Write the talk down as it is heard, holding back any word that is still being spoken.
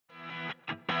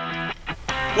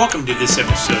Welcome to this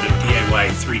episode of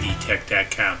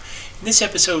DIY3DTech.com. In this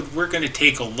episode, we're going to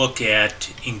take a look at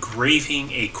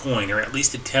engraving a coin, or at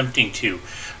least attempting to.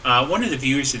 One of the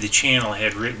viewers of the channel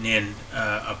had written in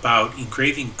about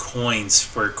engraving coins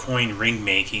for coin ring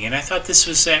making, and I thought this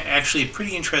was actually a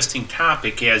pretty interesting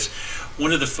topic, as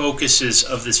one of the focuses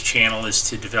of this channel is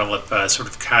to develop sort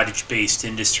of cottage-based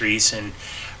industries, and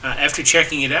after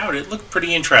checking it out, it looked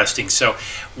pretty interesting. So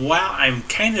while I'm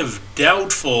kind of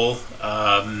doubtful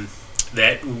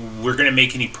that we're going to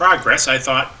make any progress, I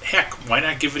thought, heck, why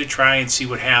not give it a try and see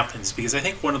what happens? Because I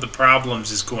think one of the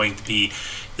problems is going to be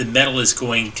the metal is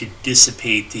going to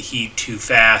dissipate the heat too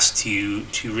fast to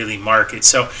really mark it.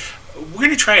 So we're going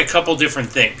to try a couple different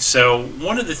things. So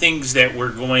one of the things that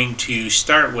we're going to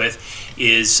start with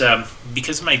is,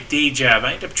 because of my day job,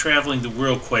 I end up traveling the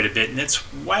world quite a bit, and that's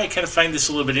why I kind of find this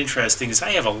a little bit interesting, is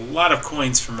I have a lot of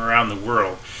coins from around the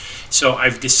world. So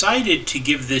I've decided to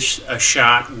give this a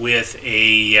shot with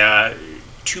a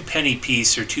 2 penny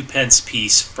piece or 2 pence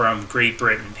piece from Great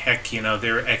Britain. Heck, you know,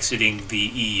 they're exiting the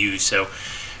EU, so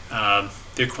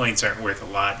their coins aren't worth a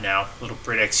lot now. A little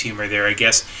BritX humor there, I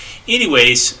guess.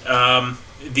 Anyways,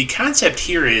 the concept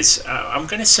here is I'm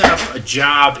going to set up a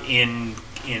job in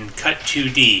Cut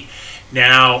 2D.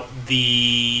 Now,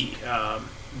 the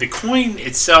coin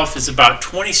itself is about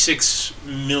 26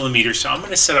 millimeters, so I'm going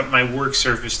to set up my work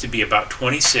surface to be about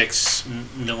 26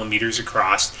 millimeters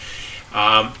across.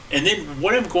 And then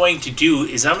what I'm going to do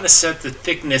is I'm going to set the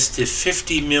thickness to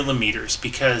 50 millimeters,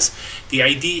 because the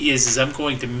idea is I'm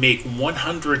going to make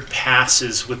 100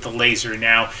 passes with the laser.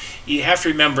 Now, you have to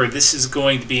remember, this is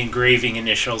going to be engraving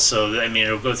initial, so I mean,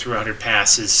 it'll go through 100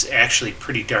 passes actually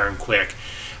pretty darn quick.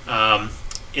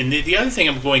 And the other thing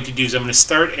I'm going to do is I'm going to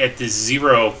start at the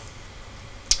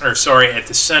at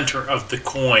the center of the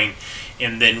coin,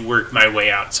 and then work my way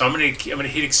out. So I'm going to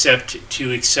hit accept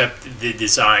to accept the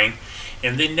design.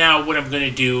 And then now what I'm going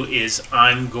to do is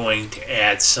I'm going to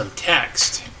add some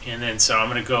text. And then so I'm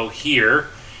going to go here,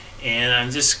 and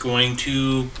I'm just going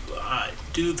to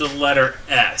do the letter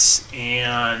S.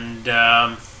 And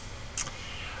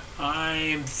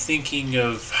I'm thinking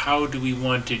of how do we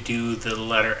want to do the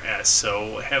letter S.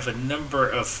 So I have a number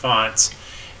of fonts.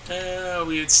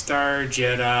 We had Star,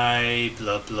 Jedi,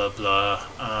 blah, blah, blah.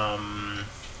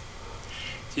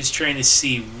 Just trying to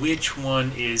see which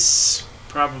one is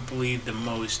probably the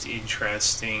most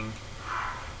interesting.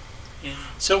 And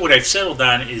so what I've settled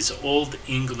on is Old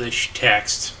English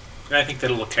text. I think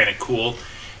that'll look kind of cool.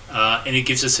 And it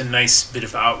gives us a nice bit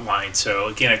of outline. So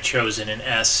again, I've chosen an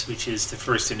S, which is the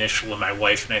first initial of my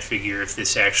wife, and I figure if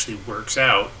this actually works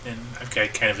out, then I've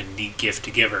got kind of a neat gift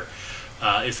to give her.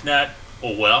 If not,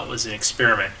 oh well, it was an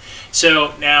experiment.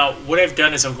 So now what I've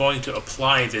done is I'm going to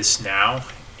apply this now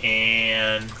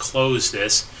and close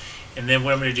this. And then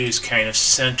what I'm going to do is kind of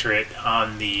center it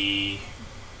on the,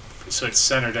 so it's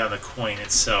centered on the coin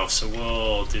itself. So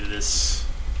we'll do this.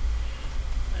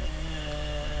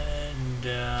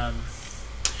 And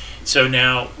so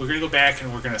now we're going to go back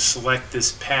and we're going to select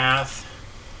this path.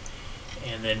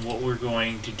 And then what we're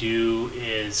going to do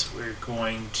is we're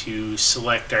going to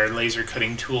select our laser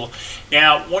cutting tool.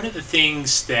 Now, one of the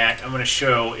things that I'm going to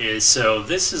show is, so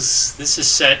this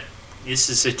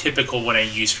is a typical one I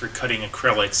use for cutting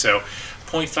acrylic. So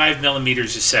 0.5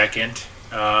 millimeters a second,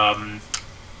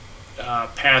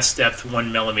 pass depth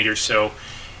 1 millimeter. So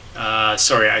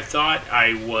sorry, I thought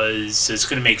it's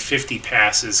going to make 50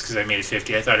 passes because I made it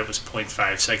 50. I thought it was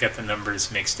 0.5, so I got the numbers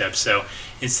mixed up. So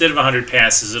instead of 100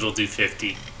 passes, it'll do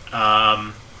 50.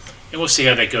 And we'll see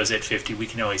how that goes at 50. We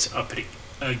can always up it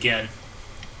again.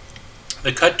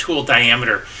 The cut tool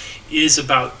diameter is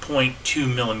about 0.2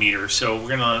 millimeters. So we're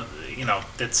gonna, you know,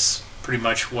 that's pretty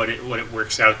much what it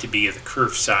works out to be, the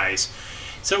curve size.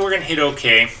 So we're gonna hit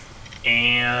OK.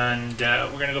 And we're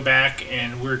going to go back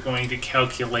and we're going to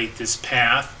calculate this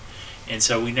path. And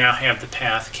so we now have the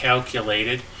path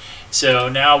calculated. So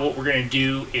now what we're going to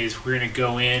do is we're going to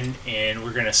go in and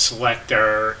we're going to select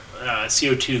our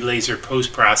CO2 laser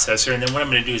post processor. And then what I'm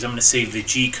going to do is I'm going to save the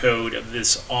G code of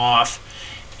this off.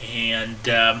 And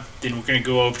then we're going to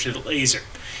go over to the laser.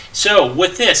 So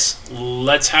with this,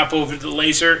 let's hop over to the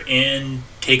laser and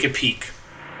take a peek.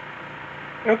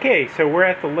 Okay, so we're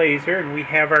at the laser and we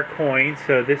have our coin.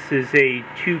 So this is a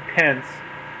 2 pence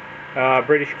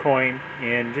British coin,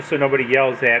 and just so nobody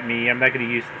yells at me, I'm not going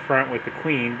to use the front with the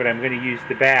queen, but I'm going to use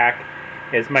the back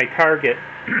as my target.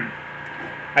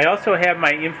 I also have my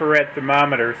infrared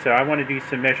thermometer, so I want to do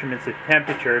some measurements of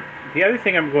temperature. The other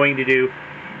thing I'm going to do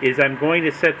is I'm going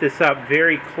to set this up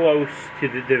very close to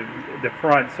the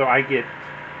front, so I get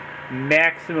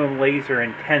maximum laser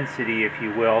intensity, if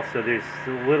you will. So there's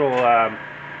a little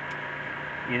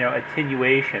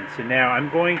attenuation. So now I'm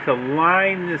going to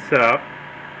line this up,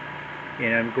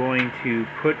 and I'm going to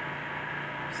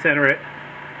center it,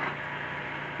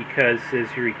 because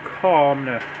as you recall, I'm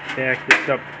going to back this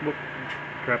up. Whoop,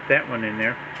 drop that one in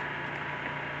there.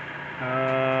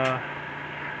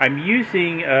 I'm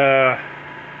using a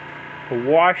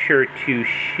washer to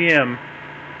shim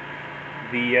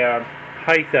the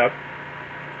height up.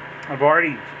 I've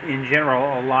already, in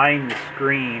general, aligned the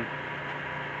screen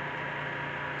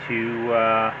to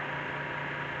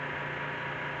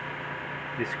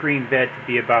the screen bed to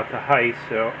be about the height,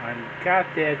 so I've got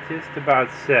that just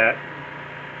about set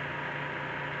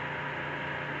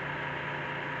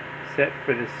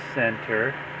for the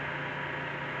center.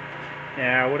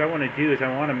 Now what I want to do is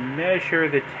I want to measure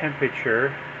the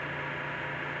temperature,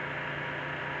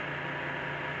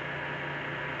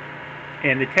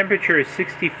 and the temperature is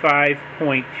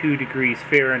 65.2 degrees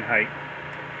Fahrenheit.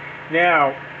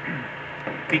 Now,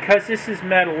 because this is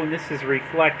metal and this is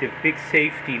reflective, big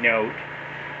safety note,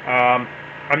 I'm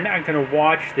not going to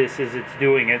watch this as it's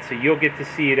doing it, so you'll get to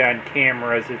see it on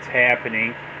camera as it's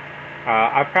happening.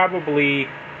 I'll probably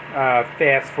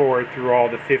fast forward through all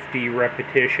the 50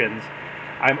 repetitions.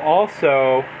 I'm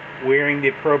also wearing the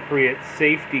appropriate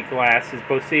safety glasses,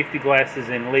 both safety glasses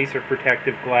and laser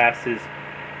protective glasses,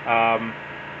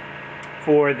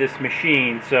 for this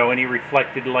machine, so any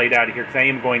reflected light out of here, because I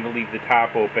am going to leave the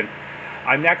top open.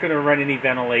 I'm not going to run any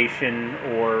ventilation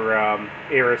or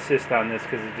air assist on this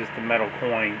because it's just a metal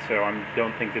coin, so I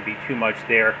don't think there'll be too much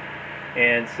there.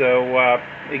 And so,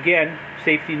 again,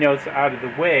 safety notes out of the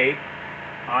way,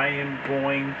 I am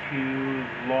going to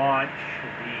launch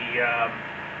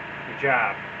the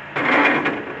job.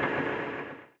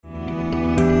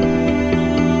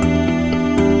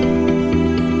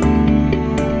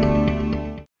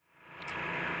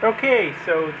 Okay,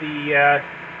 so the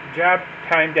job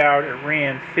timed out. It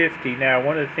ran 50. Now,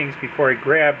 one of the things before I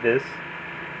grab this,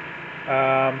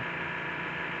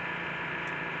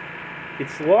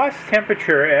 it's lost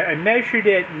temperature. I measured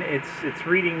it, and it's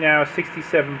reading now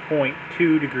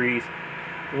 67.2 degrees.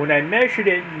 When I measured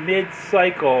it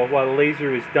mid-cycle while the laser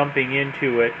was dumping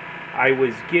into it, I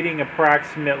was getting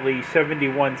approximately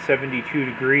 71, 72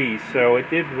 degrees, so it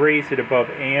did raise it above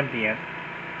ambient.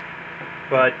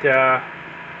 But the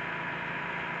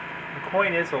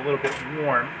coin is a little bit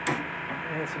warm.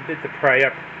 It's a bit to pry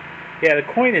up. Yeah, the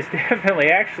coin is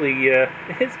definitely, actually,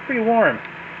 it's pretty warm.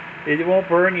 It won't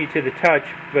burn you to the touch,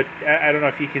 but I don't know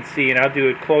if you can see, and I'll do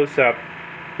a close-up.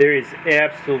 There is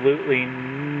absolutely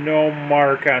no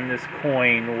mark on this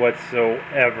coin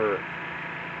whatsoever.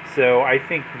 So I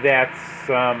think that's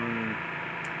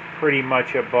pretty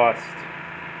much a bust.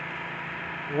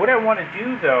 What I want to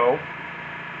do, though,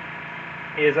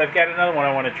 is I've got another one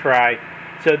I want to try.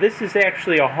 So this is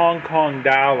actually a Hong Kong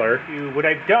dollar. What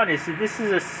I've done is, this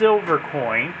is a silver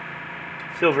coin,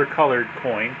 silver-colored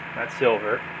coin, not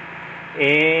silver.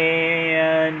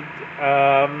 And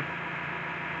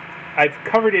I've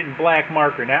covered it in black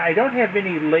marker. Now, I don't have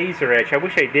any laser etch. I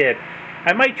wish I did.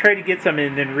 I might try to get some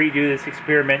and then redo this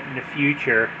experiment in the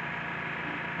future.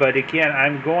 But again,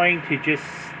 I'm going to just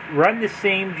run the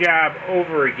same job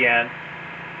over again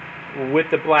with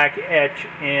the black etch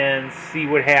and see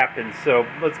what happens. So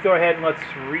let's go ahead and let's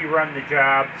rerun the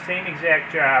job. Same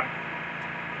exact job.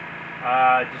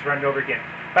 Just run it over again.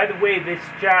 By the way, this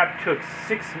job took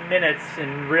 6 minutes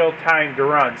in real time to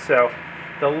run. So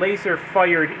the laser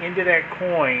fired into that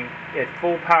coin at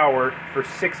full power for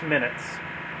 6 minutes.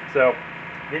 So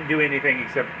didn't do anything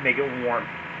except make it warm.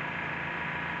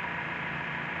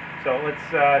 So let's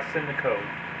send the code.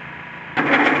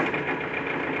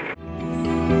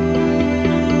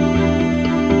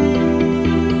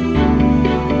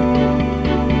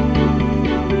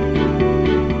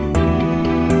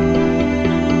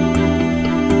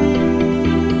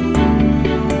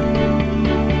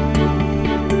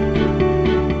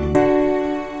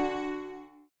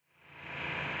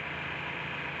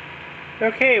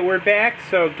 Okay, we're back.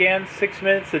 So again, 6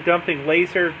 minutes of dumping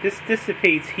laser. This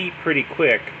dissipates heat pretty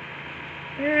quick.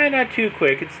 Not too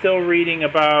quick. It's still reading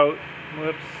about,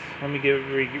 whoops, let me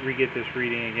re-get this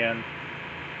reading again.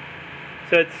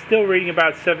 So it's still reading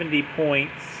about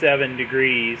 70.7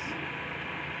 degrees.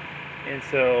 And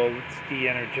so let's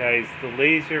de-energize the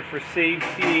laser for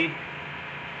safety.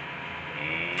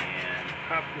 And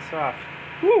pop this off.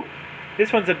 Woo!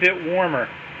 This one's a bit warmer.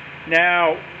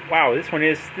 Now, wow, this one,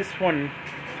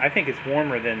 I think it's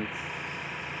warmer than,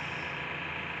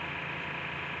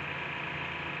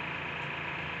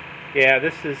 yeah,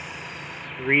 this is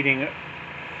reading,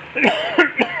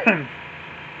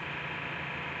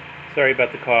 sorry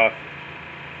about the cough.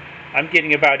 I'm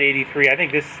getting about 83. I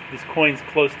think this coin's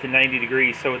close to 90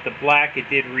 degrees, so with the black it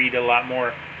did read a lot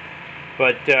more.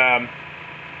 But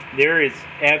there is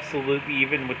absolutely,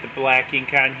 even with the black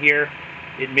ink on here,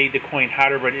 it made the coin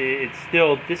hotter, but it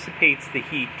still dissipates the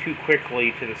heat too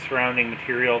quickly to the surrounding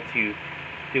material to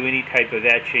do any type of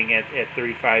etching at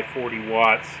 35-40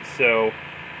 watts. So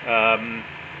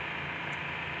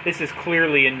this is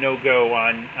clearly a no-go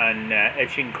on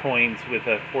etching coins with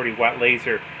a 40-watt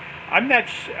laser. I'm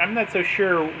not so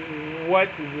sure what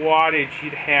wattage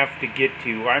you'd have to get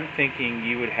to. I'm thinking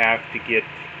you would have to get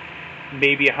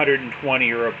maybe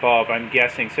 120 or above, I'm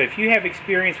guessing. So if you have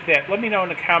experience with that, let me know in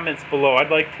the comments below.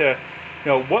 I'd like to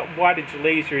know, what wattage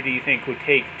laser do you think would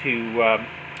take to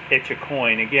etch a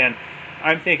coin? Again,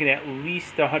 I'm thinking at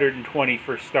least 120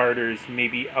 for starters,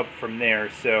 maybe up from there.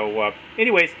 So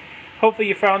anyways, hopefully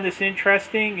you found this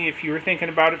interesting. If you were thinking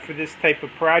about it for this type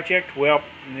of project, well,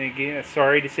 again,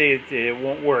 sorry to say it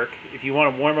won't work. If you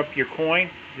want to warm up your coin,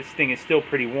 this thing is still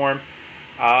pretty warm.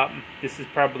 This is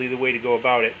probably the way to go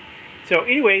about it. So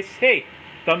anyways, hey,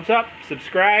 thumbs up,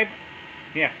 subscribe.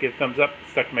 Yeah, give a thumbs up,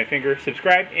 stuck to my finger.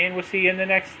 Subscribe, and we'll see you in the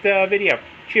next video.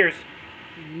 Cheers.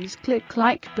 Please click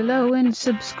like below and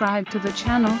subscribe to the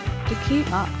channel to keep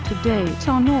up to date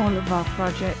on all of our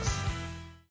projects.